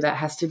obviously that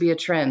has to be a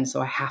trend. So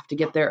I have to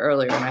get there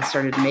earlier. And I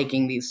started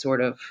making these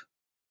sort of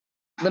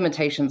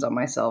limitations on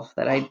myself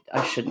that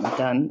I shouldn't have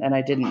done and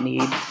I didn't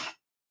need,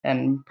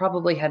 and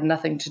probably had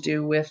nothing to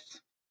do with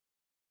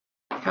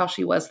how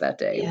she was that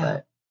day.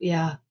 But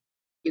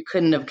you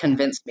couldn't have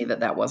convinced me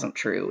that wasn't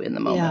true in the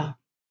moment. Yeah.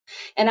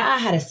 And I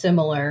had a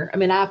similar,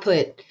 I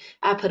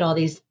put all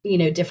these,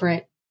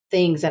 different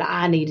things that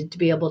I needed to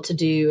be able to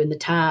do in the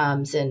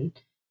times. And,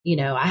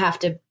 I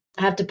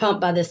have to pump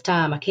by this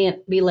time. I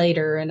can't be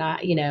later. And I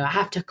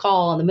have to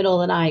call in the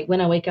middle of the night when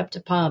I wake up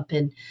to pump,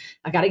 and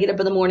I got to get up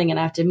in the morning and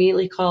I have to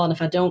immediately call. And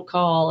if I don't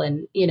call,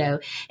 and,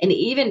 and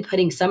even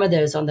putting some of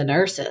those on the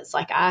nurses,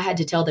 I had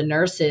to tell the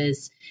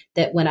nurses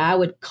that when I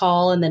would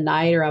call in the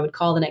night, or I would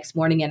call the next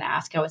morning and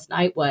ask how his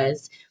night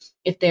was,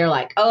 if they're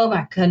like, oh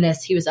my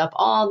goodness, he was up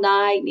all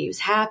night and he was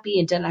happy,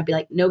 and then I'd be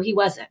like, no, he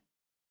wasn't.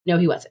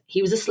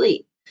 He was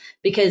asleep.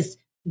 Because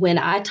when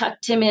I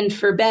tucked him in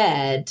for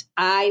bed,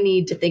 I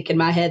need to think in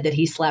my head that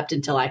he slept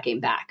until I came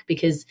back,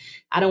 because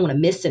I don't want to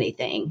miss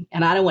anything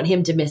and I don't want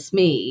him to miss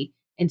me.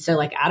 And so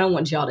like, I don't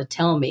want y'all to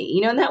tell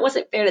me, and that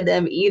wasn't fair to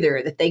them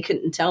either, that they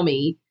couldn't tell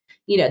me,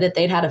 that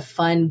they'd had a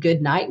fun,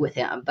 good night with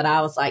him. But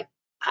I was like,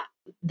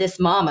 this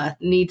mama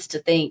needs to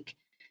think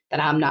that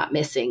I'm not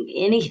missing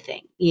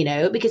anything,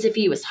 because if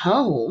he was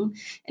home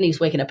and he's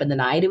waking up in the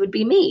night, it would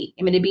be me.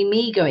 I mean, it'd be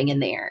me going in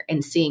there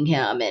and seeing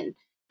him and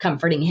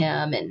comforting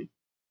him and,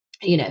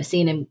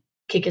 seeing him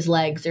kick his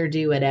legs or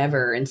do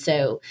whatever. And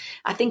so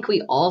I think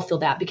we all feel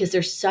that because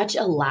there's such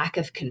a lack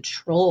of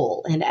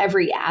control in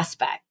every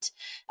aspect.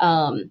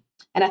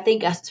 And I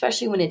think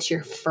especially when it's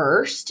your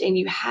first and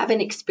you haven't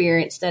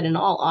experienced that, in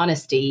all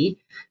honesty,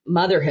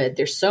 motherhood,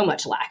 there's so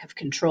much lack of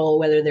control,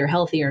 whether they're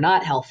healthy or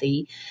not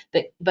healthy.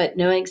 But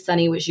knowing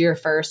Sunny was your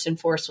first and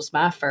Forrest was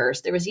my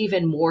first, there was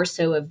even more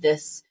so of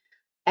this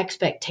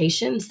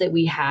expectations that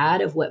we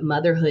had of what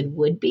motherhood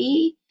would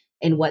be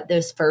and what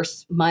those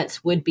first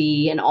months would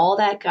be. And all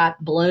that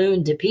got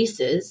blown to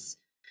pieces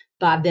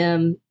by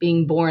them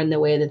being born the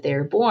way that they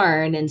were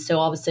born. And so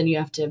all of a sudden you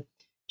have to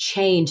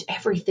change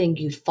everything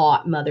you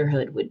thought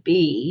motherhood would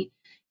be,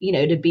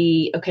 to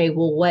be, okay,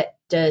 well, what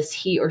does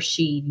he or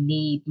she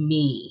need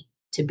me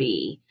to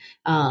be?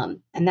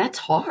 And that's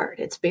hard.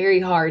 It's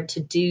very hard to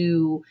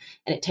do,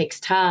 and it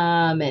takes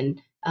time.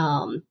 And,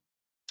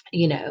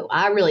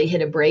 I really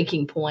hit a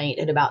breaking point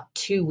at about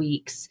 2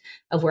 weeks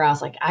of where I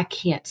was like, I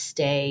can't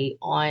stay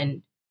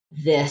on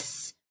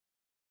this.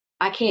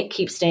 I can't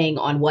keep staying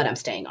on what I'm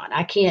staying on.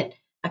 I can't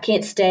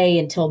stay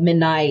until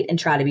midnight and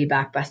try to be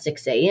back by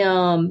 6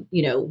 a.m.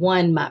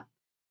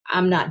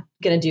 I'm not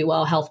going to do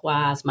well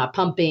health-wise, my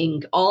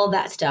pumping, all of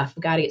that stuff.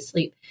 I've got to get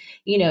sleep,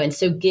 and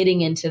so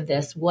getting into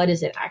this, what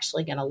is it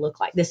actually going to look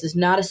like? This is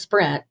not a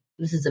sprint.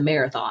 This is a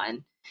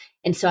marathon.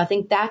 And so I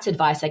think that's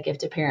advice I give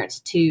to parents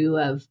too,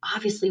 of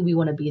obviously we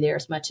want to be there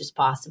as much as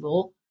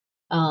possible.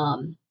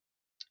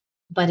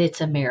 But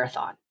it's a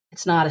marathon.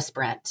 It's not a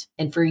sprint.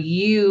 And for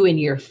you and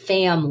your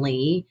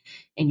family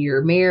and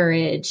your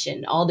marriage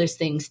and all those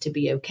things to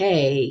be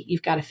okay,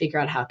 you've got to figure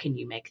out how can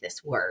you make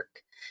this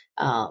work.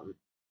 And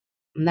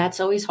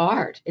that's always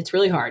hard. It's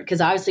really hard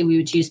because obviously we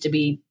would choose to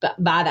be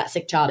by that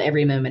sick child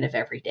every moment of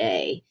every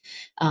day.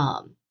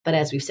 But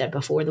as we've said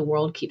before, the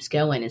world keeps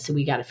going. And so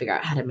we got to figure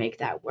out how to make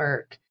that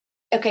work.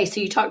 Okay,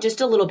 so you talked just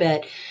a little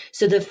bit.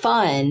 So the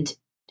fund,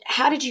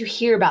 how did you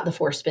hear about the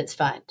Forrest Spence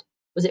Fund?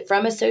 Was it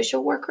from a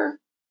social worker?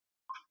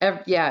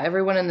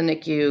 Everyone in the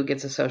NICU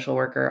gets a social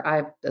worker.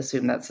 I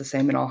assume that's the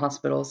same in all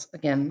hospitals.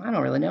 Again, I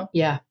don't really know.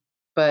 Yeah.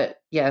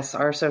 But yes,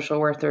 our social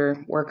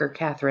worker,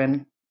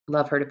 Catherine,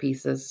 love her to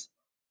pieces.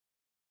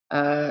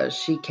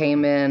 She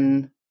came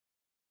in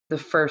the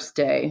first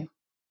day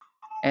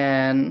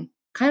and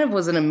kind of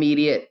was an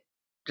immediate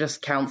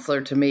just counselor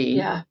to me,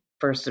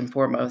 first and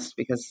foremost,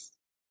 because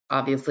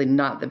obviously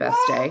not the best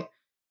day.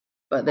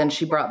 But then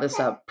she brought this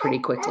up pretty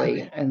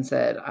quickly and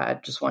said, I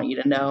just want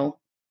you to know,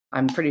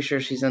 I'm pretty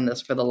sure she's in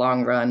this for the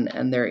long run.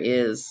 And there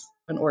is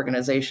an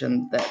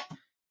organization that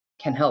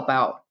can help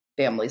out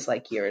families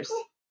like yours.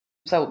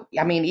 So,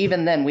 I mean,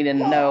 even then we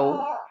didn't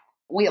know,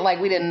 we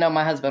didn't know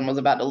my husband was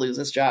about to lose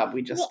his job.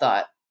 We just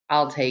thought,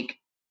 I'll take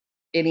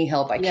any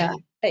help I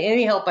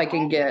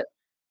can get,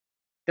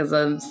 because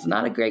it's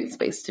not a great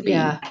space to be.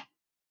 Yeah.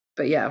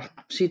 But yeah,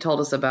 she told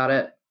us about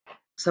it.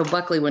 So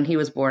Buckley, when he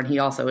was born, he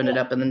also ended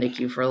up in the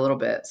NICU for a little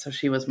bit. So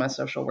she was my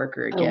social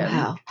worker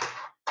again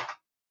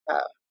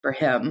for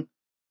him.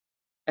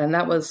 And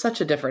that was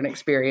such a different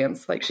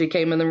experience. Like, she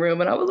came in the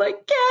room and I was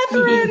like,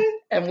 Catherine!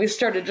 And we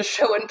started just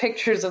showing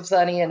pictures of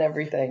Sonny and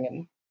everything.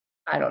 And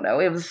I don't know,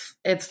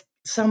 it's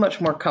so much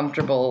more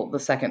comfortable the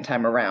second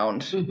time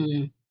around,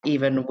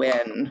 even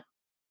when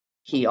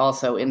he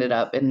also ended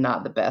up in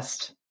not the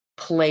best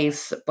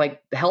place.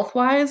 Like,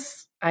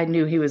 health-wise, I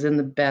knew he was in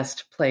the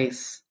best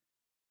place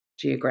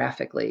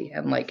geographically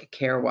and like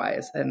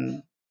care-wise.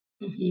 And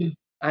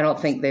I don't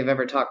think they've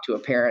ever talked to a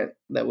parent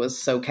that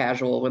was so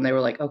casual when they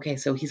were like, okay,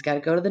 so he's got to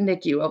go to the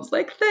NICU. I was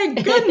like,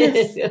 thank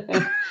goodness.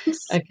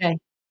 Okay.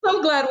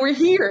 So glad we're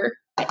here.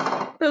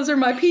 Those are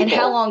my people. And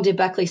how long did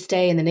Buckley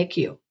stay in the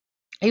NICU?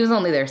 He was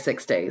only there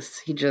 6 days.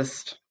 He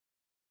just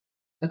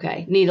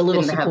need a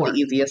little didn't support. have the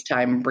easiest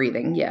time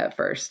breathing at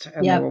first.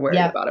 And they were worried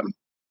about him.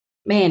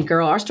 Man,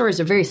 girl, our stories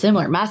are very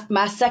similar.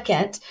 My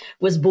second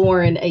was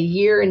born a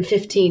year and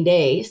 15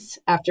 days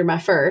after my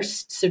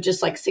first. So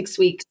just like 6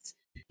 weeks.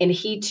 And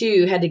he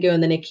too had to go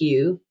in the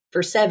NICU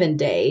for 7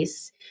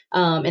 days.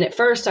 And at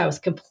first I was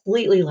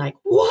completely like,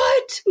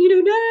 what?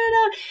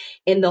 No.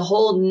 And the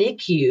whole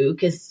NICU,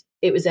 because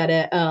it was at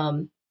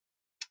a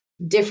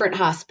different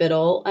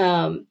hospital,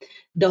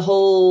 the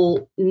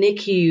whole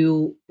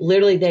NICU,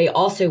 literally they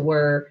also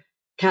were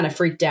kind of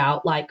freaked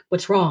out, like,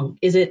 what's wrong?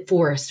 Is it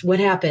Forrest? What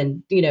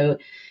happened?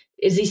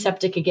 Is he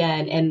septic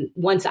again? And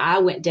once I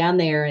went down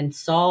there and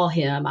saw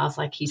him, I was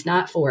like, he's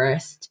not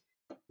Forrest.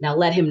 Now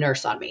let him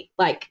nurse on me.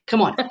 Like,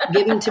 come on,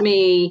 give him to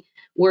me.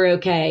 We're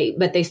okay.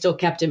 But they still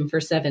kept him for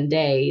 7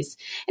 days.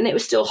 And it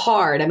was still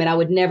hard. I mean, I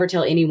would never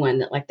tell anyone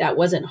that, like, that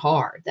wasn't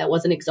hard. That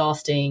wasn't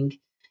exhausting.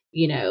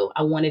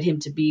 I wanted him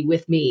to be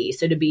with me.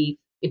 So to be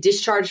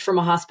discharged from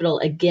a hospital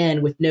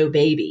again with no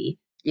baby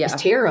Yeah.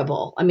 was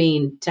terrible. I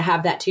mean, to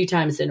have that 2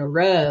 times in a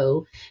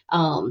row.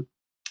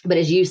 But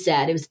as you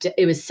said,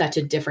 it was such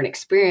a different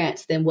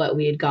experience than what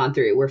we had gone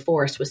through, where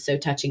Forrest was so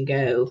touch and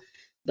go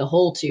the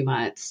whole 2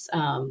 months,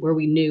 where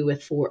we knew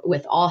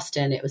with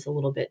Austin, it was a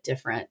little bit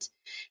different.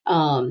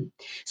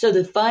 So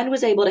the fund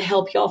was able to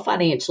help y'all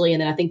financially.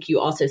 And then I think you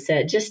also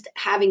said just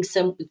having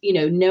some,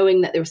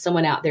 knowing that there was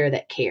someone out there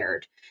that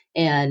cared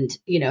and,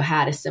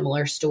 had a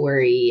similar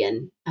story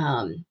and,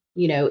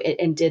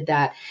 and did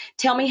that.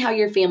 Tell me how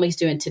your family's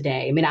doing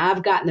today. I mean,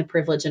 I've gotten the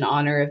privilege and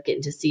honor of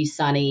getting to see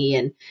Sunny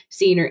and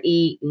seeing her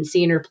eat and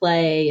seeing her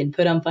play and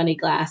put on funny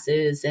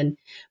glasses.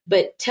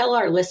 But tell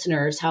our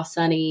listeners how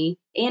Sunny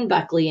and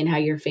Buckley and how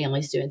your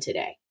family's doing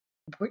today.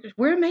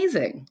 We're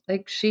amazing.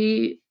 Like,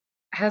 she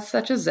has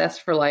such a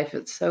zest for life.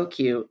 It's so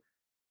cute.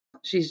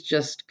 She's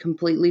just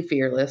completely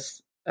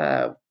fearless.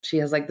 She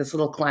has like this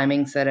little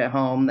climbing set at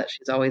home that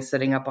she's always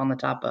sitting up on the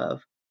top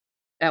of.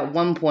 At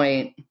one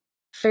point,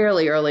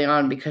 fairly early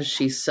on, because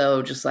she's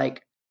so just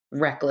like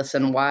reckless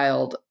and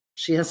wild,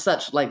 she has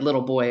such like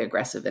little boy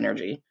aggressive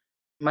energy.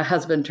 My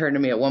husband turned to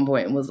me at one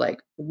point and was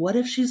like, what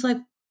if she's like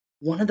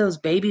one of those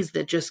babies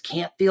that just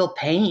can't feel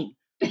pain?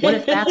 What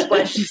if that's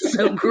why she's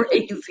so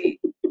crazy?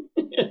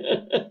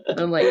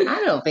 I'm like,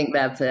 I don't think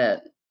that's it.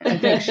 I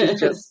think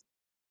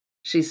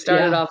she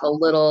started off a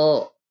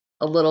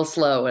little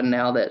slow, and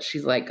now that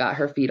she's like got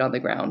her feet on the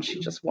ground, she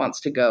just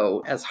wants to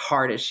go as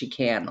hard as she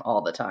can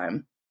all the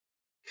time.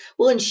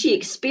 Well, and she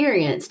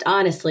experienced,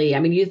 honestly,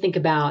 I mean, you think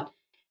about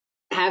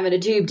having a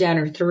tube down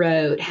her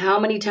throat, how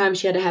many times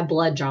she had to have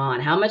blood drawn,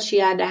 how much she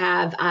had to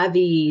have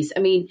IVs. I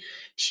mean,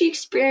 she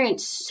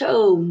experienced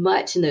so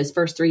much in those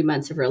first 3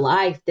 months of her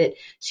life that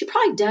she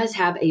probably does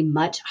have a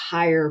much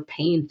higher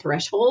pain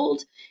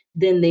threshold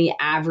than the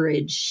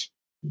average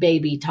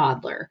baby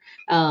toddler.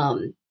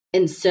 And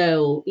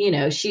so,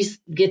 she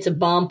gets a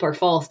bump or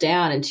falls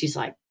down and she's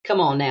like, come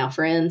on now,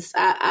 friends.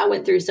 I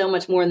went through so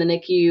much more in the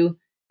NICU.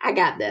 I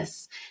got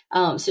this.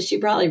 So she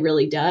probably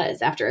really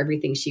does after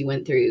everything she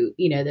went through,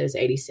 those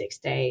 86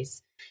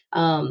 days.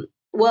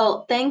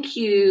 Well, thank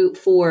you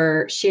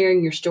for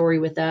sharing your story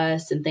with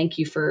us. And thank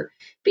you for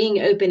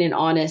being open and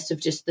honest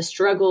of just the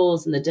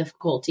struggles and the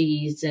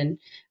difficulties and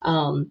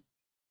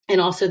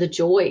also the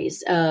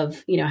joys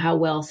of, how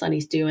well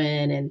Sunny's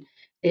doing. And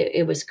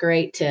it was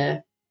great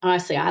to,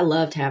 honestly, I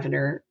loved having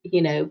her,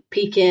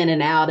 peek in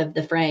and out of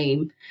the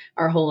frame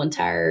our whole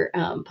entire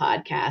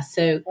podcast.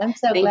 So I'm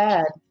so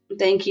glad.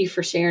 Thank you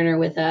for sharing her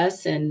with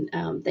us. And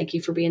thank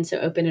you for being so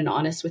open and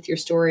honest with your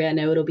story. I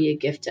know it'll be a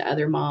gift to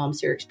other moms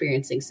who are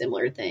experiencing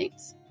similar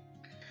things.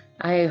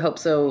 I hope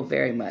so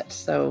very much.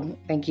 So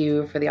thank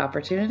you for the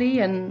opportunity,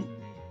 and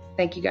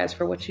thank you guys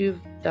for what you've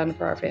done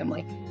for our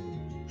family.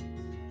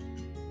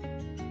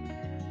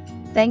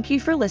 Thank you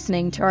for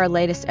listening to our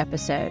latest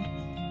episode.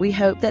 We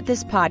hope that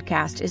this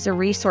podcast is a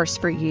resource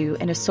for you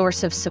and a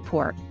source of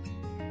support.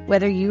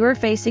 Whether you are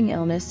facing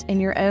illness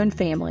in your own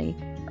family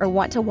or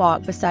want to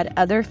walk beside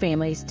other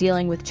families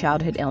dealing with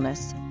childhood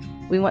illness,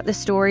 we want the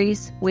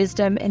stories,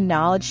 wisdom, and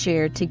knowledge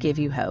shared to give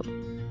you hope.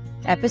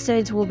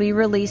 Episodes will be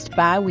released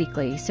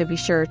bi-weekly, so be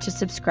sure to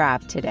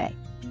subscribe today.